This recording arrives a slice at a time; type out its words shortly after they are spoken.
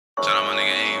Shout out my nigga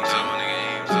Ames,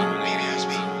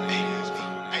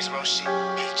 Peso Bros shit,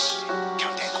 bitch.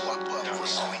 Count that guap up,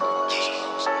 what's going on?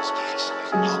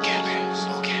 Look at me,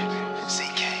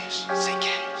 CK,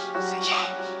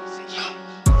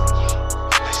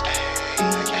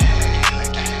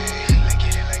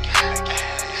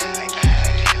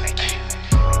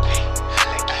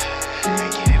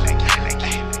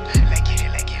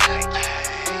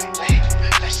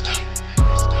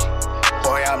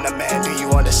 Boy, I'm the man, do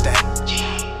you understand?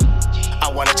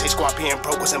 I wanna taste guap, being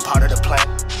broke wasn't part of the plan.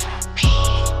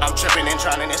 I'm tripping and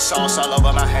drowning in sauce all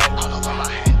over my hand.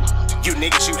 You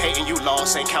niggas you hating, you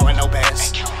lost, ain't counting no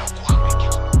bands.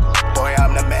 Boy,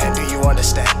 I'm the man, do you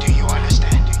understand?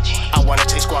 I wanna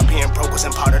taste guap, being broke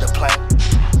wasn't part of the plan.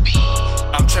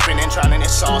 I'm tripping and drowning in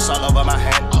sauce all over my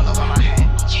hand.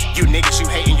 You niggas you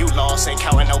hating, you lost, ain't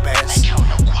counting no bands.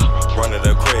 Running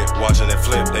the quick, watching it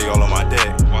flip, they all on my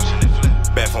dick.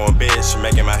 Back for a bitch,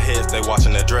 making my hits, they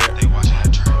watching the drip.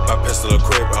 My pistol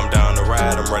equipped, I'm down to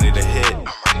ride, I'm ready to hit.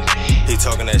 He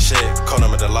talking that shit, caught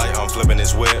him at the light, I'm flipping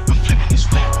his whip.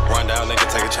 Run down, nigga,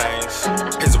 take a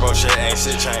change. Peso Bros shit ain't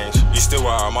shit change. You still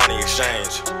wear Armani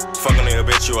exchange. Fuck a nigga,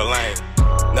 bitch, you a lame.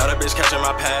 Now that bitch catching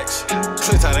my packs.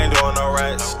 Click tight, ain't doing no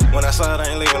rats. When I slide, I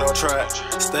ain't leaving no track.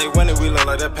 Stay winning, we look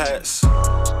like that Pats.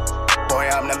 Boy,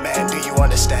 I'm the man, do you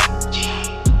understand?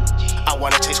 I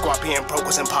wanna taste guap, being broke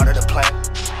wasn't part of the plan.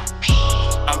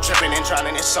 I'm tripping and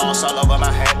drowning in sauce all over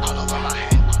my hand.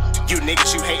 You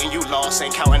niggas you hating, you lost,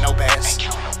 ain't counting no bands.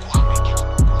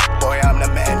 Boy, I'm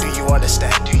the man, do you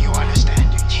understand?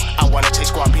 I wanna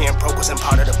taste guap, being broke wasn't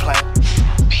part of the plan.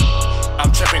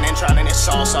 I'm tripping and drowning in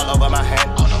sauce all over my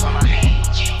hand.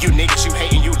 You niggas you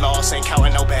hating, you lost, ain't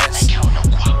counting no bands.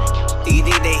 These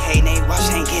they hatin', they watch,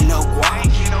 ain't getting no guap.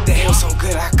 The hell so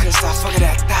good, I couldn't stop fucking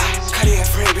that thigh. Cartier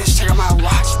free, bitch, check out my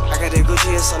watch. I got that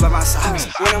Gucci, it's all on my socks.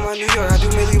 When I'm in New York, I do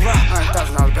mainly rock.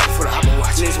 $100,000 better for the Apple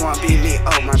Watch. Niggas wanna beat me,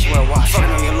 oh, might as well watch. Fucking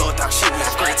on your little dog shit,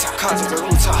 that's great time. Contact the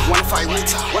rooftop, wanna fight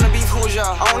retard. Wanna beef who's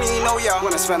y'all, I don't even know y'all.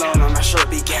 Wanna spend on my shirt,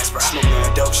 be gas, bro. Smoking on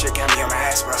the dope shit, got me on my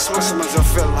ass, bro. Smoke some of them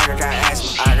feeling like I got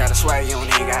asthma. I got a swag, you don't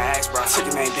even got ass, bro. Took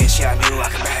your main bitch, yeah, I knew I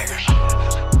could bag her.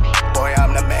 Boy,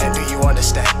 I'm the man, do you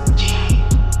understand?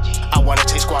 I wanna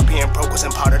taste guap, being broke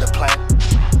wasn't part of the plan.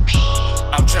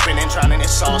 I'm tripping and drowning in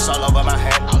sauce all over my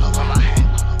hand.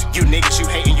 You niggas you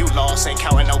hating, you lost, ain't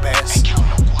counting no bands.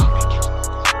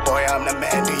 Boy, I'm the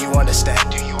man, do you understand?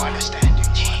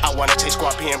 I wanna taste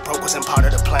guap, being broke wasn't part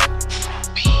of the plan.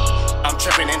 I'm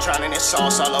tripping and drowning in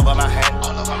sauce all over my hand.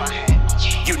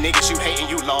 You niggas you hating,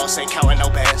 you lost, ain't counting no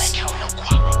bands.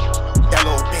 That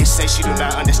little bitch say she do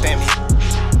not understand me.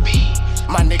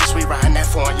 My niggas, we riding that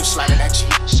foreign, you sliding that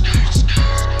Jeep.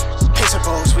 Peso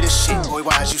Bros with this shit, boy,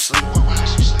 why is you sleep?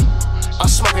 I'm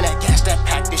smoking that gas, that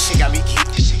pack, this shit got me geek.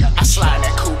 I slide in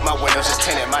that coupe, my windows is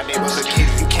tinted. My neighborhood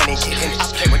kitty, you can't even get in it. I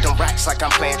play with them racks like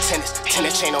I'm playing tennis.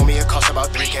 Tennis chain on me, it cost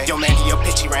about 3K. Yo man, he a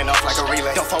bitch, he ran off like a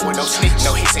relay. Don't fuck with no sneak,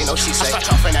 no he say no she say. I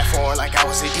start talking that foreign like I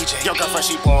was a DJ. Your girlfriend,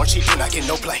 she born, she do not get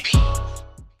no play.